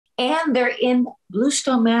And they're in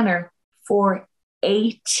Bluestone Manor for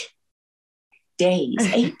 8 days.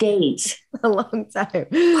 8 days. A long time.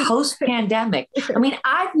 Post-pandemic. I mean,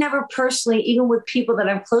 I've never personally, even with people that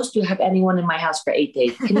I'm close to, have anyone in my house for 8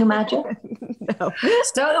 days. Can you imagine? No.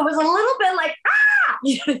 So it was a little bit like,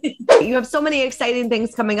 You have so many exciting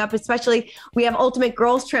things coming up, especially we have Ultimate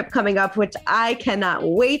Girls Trip coming up, which I cannot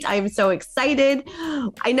wait. I'm so excited.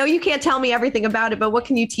 I know you can't tell me everything about it, but what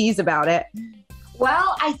can you tease about it?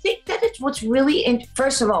 Well, I think that it's what's really,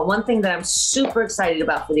 first of all, one thing that I'm super excited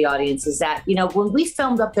about for the audience is that, you know, when we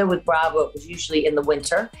filmed up there with Bravo, it was usually in the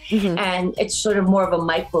winter, and it's sort of more of a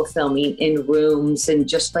micro filming in rooms, and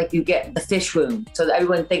just like you get the fish room. So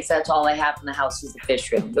everyone thinks that's all I have in the house is the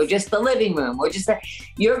fish room, or just the living room, or just that.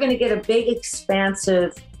 You're going to get a big,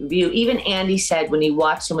 expansive view. Even Andy said when he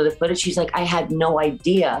watched some of the footage, she's like, I had no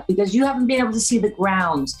idea, because you haven't been able to see the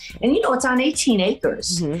grounds. And, you know, it's on 18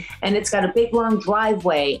 acres, and it's got a big, long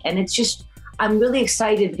driveway. And it's just, I'm really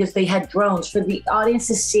excited because they had drones for the audience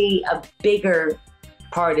to see a bigger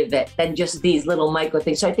part of it than just these little micro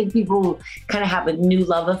things. So I think people kind of have a new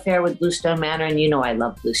love affair with Bluestone Manor. And you know, I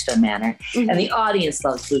love Bluestone Manor, and the audience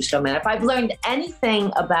loves Bluestone Manor. If I've learned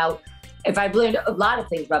a lot of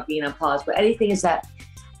things about being on pause, but anything is that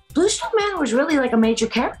Bluestone Manor was really like a major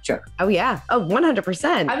character. Oh, yeah. Oh,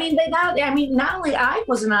 100%. I mean, not only I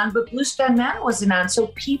wasn't on, but Bluestone Manor wasn't on. So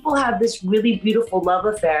people have this really beautiful love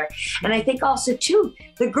affair. And I think also, too,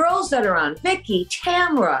 the girls that are on, Vicky,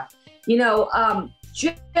 Tamra, you know,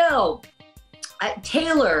 Jill,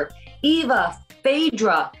 Taylor, Eva,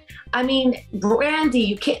 Phaedra. I mean,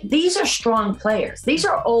 Brandy, these are strong players. These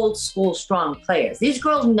are old school strong players. These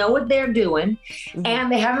girls know what they're doing,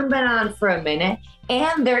 and they haven't been on for a minute.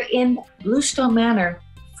 And they're in Bluestone Manor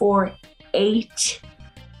for 8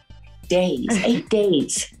 days. 8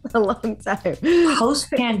 days. A long time.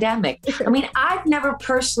 Post-pandemic. I mean, I've never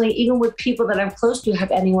personally, even with people that I'm close to, have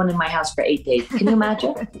anyone in my house for 8 days. Can you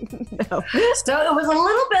imagine? No. So it was a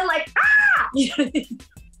little bit like,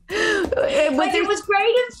 it was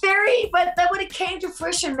great in theory, but then when it came to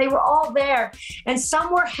fruition, they were all there. And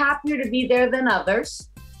some were happier to be there than others.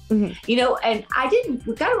 You know, and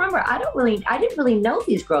you gotta remember, I didn't really know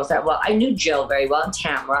these girls that well. I knew Jill very well, and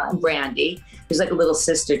Tamra, and Brandy, who's like a little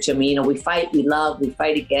sister to me. You know, we fight, we love, we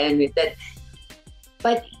fight again.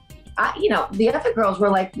 But you know, the other girls were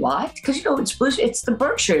like, what? Because, you know, it's the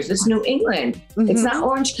Berkshires, it's New England, it's not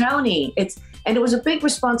Orange County. And it was a big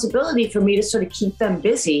responsibility for me to sort of keep them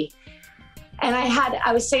busy. And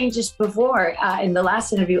I was saying just before in the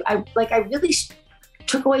last interview, I really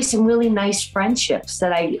took away some really nice friendships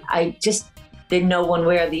that I just didn't know one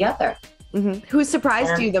way or the other. Who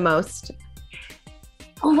surprised you the most?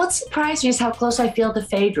 Oh, what surprised me is how close I feel to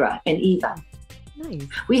Phaedra and Eva. Nice.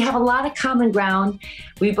 We have a lot of common ground.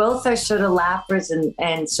 We both are sort of laughers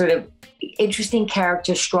and sort of interesting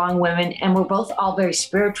characters, strong women, and we're both all very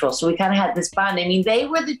spiritual. So we kind of had this bond. I mean, they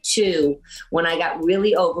were the two when I got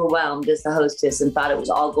really overwhelmed as the hostess and thought it was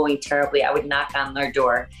all going terribly. I would knock on their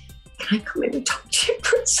door. Can I come in and talk to you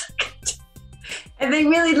for a second? And they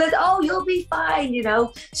really you'll be fine, you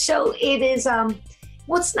know? So it is,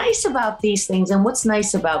 what's nice about these things and what's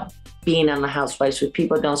nice about being on the Housewives, which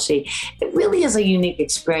people don't see, it really is a unique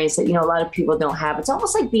experience that, you know, a lot of people don't have. It's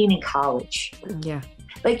almost like being in college. Yeah.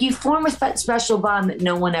 Like you form a special bond that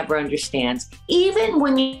no one ever understands, even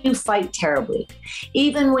when you fight terribly,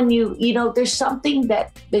 even when you know, there's something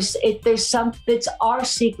that it's our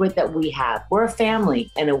secret that we have. We're a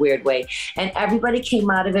family in a weird way, and everybody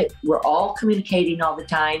came out of it. We're all communicating all the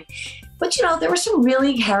time, but you know, there were some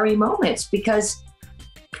really hairy moments because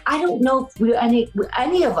I don't know if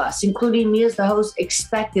any of us, including me as the host,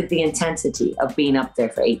 expected the intensity of being up there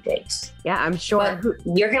for 8 days. Yeah, I'm sure.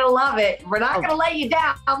 But you're going to love it. We're not going to let you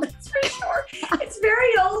down. That's for sure. It's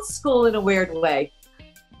very old school in a weird way.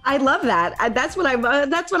 I love that. That's what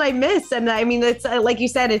I miss. And I mean, it's like you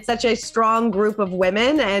said, it's such a strong group of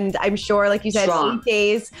women. And I'm sure, like you said, 8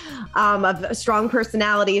 days of strong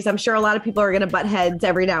personalities. I'm sure a lot of people are going to butt heads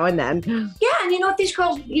every now and then. Yeah. And you know what, these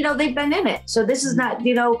girls, you know, they've been in it. So this is not,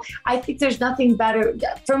 you know, I think there's nothing better.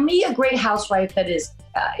 For me, a great housewife that is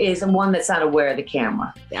one that's not aware of the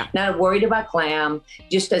camera. Yeah. Not worried about glam,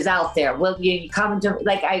 just as out there. Well, you come into,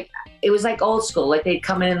 like, it was like old school. Like they'd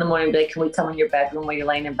come in the morning and be like, can we come in your bedroom while you're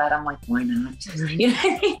laying in bed? I'm like, why not? You know what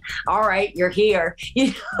I mean? All right, you're here.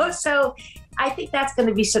 You know, so I think that's going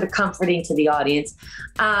to be sort of comforting to the audience.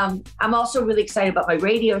 I'm also really excited about my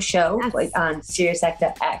radio show, like on Sirius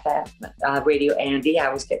Radio Andy. I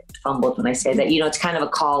always get fumbled when I say that. You know, it's kind of a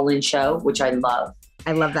call-in show, which I love.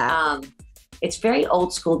 I love that. It's very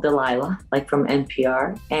old school Delilah, like from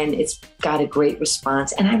NPR, and it's got a great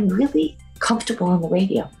response. And I'm really comfortable on the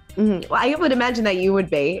radio. Well, I would imagine that you would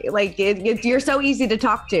be like, you're so easy to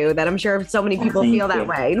talk to that I'm sure so many people feel that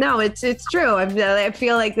way. No, it's true. I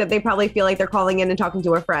feel like that they probably feel like they're calling in and talking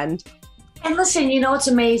to a friend. And listen, you know, it's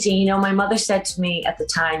amazing. You know, my mother said to me at the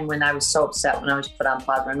time when I was so upset when I was put on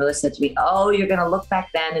pause, my mother said to me, oh, you're going to look back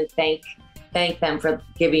then and thank them for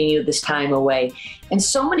giving you this time away. And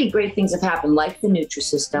so many great things have happened, like the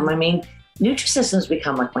Nutrisystem. I mean, Nutrisystem's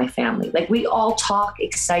become like my family. Like, we all talk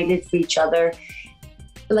excited for each other.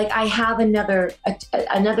 Like, I have another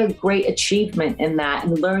great achievement in that,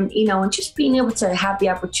 and learn, you know, and just being able to have the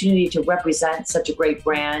opportunity to represent such a great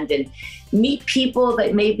brand and meet people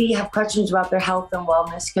that maybe have questions about their health and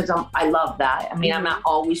wellness, because I love that. I mean, I'm not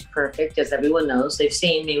always perfect, as everyone knows. They've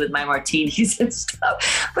seen me with my martinis and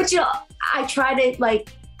stuff. But, you know, I try to,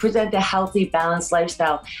 like, present a healthy, balanced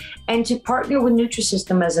lifestyle. And to partner with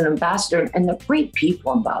Nutrisystem as an ambassador, and the great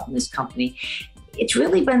people involved in this company, it's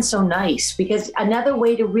really been so nice, because another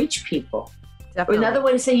way to reach people, or another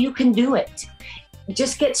way to say you can do it.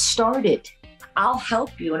 Just get started. I'll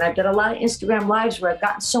help you. And I've done a lot of Instagram lives where I've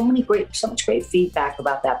gotten so much great feedback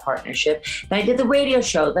about that partnership. Then I did the radio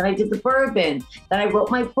show, then I did the bourbon, then I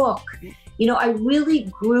wrote my book. You know, I really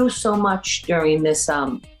grew so much during this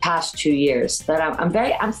past 2 years that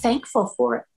I'm thankful for it.